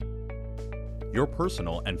Your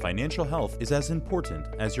personal and financial health is as important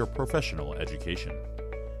as your professional education.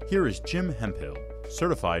 Here is Jim Hemphill,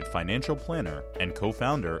 certified financial planner and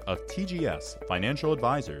co-founder of TGS Financial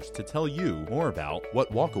Advisors, to tell you more about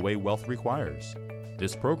what Walkaway Wealth requires.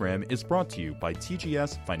 This program is brought to you by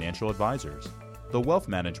TGS Financial Advisors, the wealth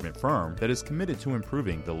management firm that is committed to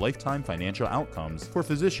improving the lifetime financial outcomes for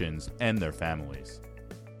physicians and their families.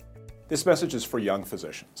 This message is for young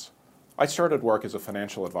physicians. I started work as a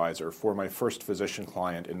financial advisor for my first physician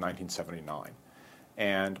client in 1979,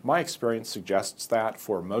 and my experience suggests that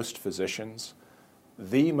for most physicians,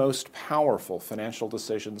 the most powerful financial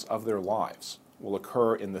decisions of their lives will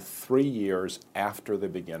occur in the 3 years after they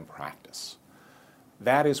begin practice.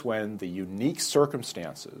 That is when the unique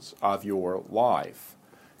circumstances of your life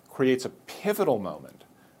creates a pivotal moment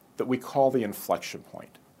that we call the inflection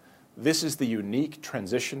point. This is the unique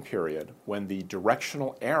transition period when the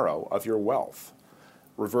directional arrow of your wealth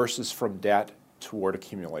reverses from debt toward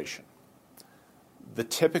accumulation. The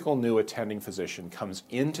typical new attending physician comes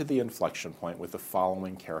into the inflection point with the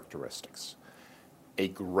following characteristics: a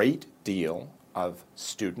great deal of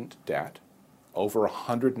student debt, over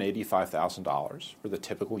 $185,000 for the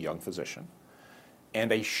typical young physician,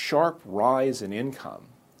 and a sharp rise in income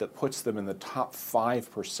that puts them in the top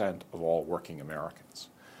 5% of all working Americans.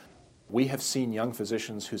 We have seen young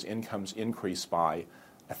physicians whose incomes increase by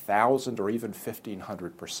 1,000 or even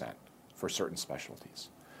 1,500% for certain specialties.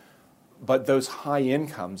 But those high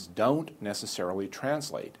incomes don't necessarily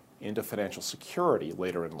translate into financial security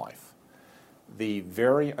later in life. The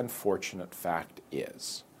very unfortunate fact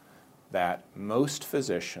is that most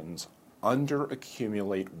physicians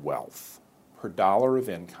underaccumulate wealth per dollar of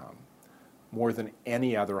income more than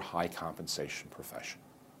any other high compensation profession.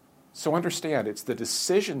 So understand, it's the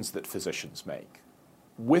decisions that physicians make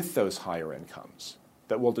with those higher incomes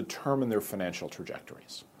that will determine their financial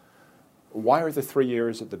trajectories. Why are the 3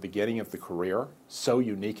 years at the beginning of the career so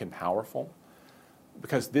unique and powerful?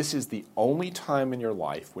 Because this is the only time in your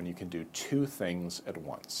life when you can do two things at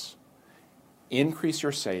once: increase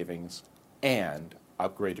your savings and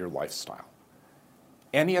upgrade your lifestyle.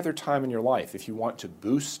 Any other time in your life, if you want to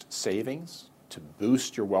boost savings, to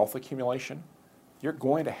boost your wealth accumulation, you're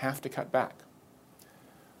going to have to cut back.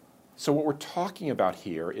 So what we're talking about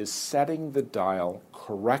here is setting the dial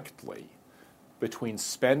correctly between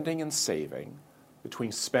spending and saving,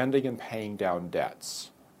 between spending and paying down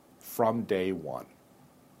debts from day one.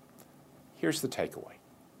 Here's the takeaway: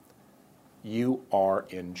 you are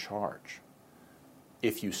in charge.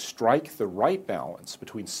 If you strike the right balance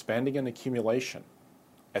between spending and accumulation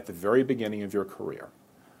at the very beginning of your career,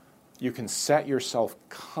 you can set yourself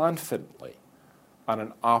confidently on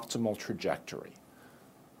an optimal trajectory,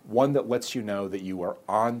 one that lets you know that you are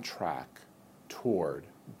on track toward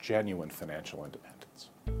genuine financial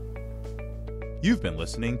independence. You've been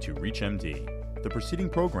listening to ReachMD. The preceding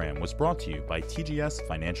program was brought to you by TGS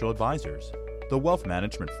Financial Advisors, the wealth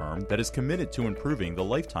management firm that is committed to improving the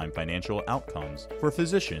lifetime financial outcomes for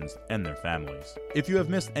physicians and their families. If you have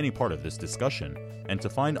missed any part of this discussion and to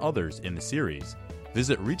find others in the series,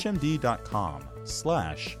 visit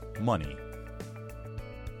reachmd.com/money.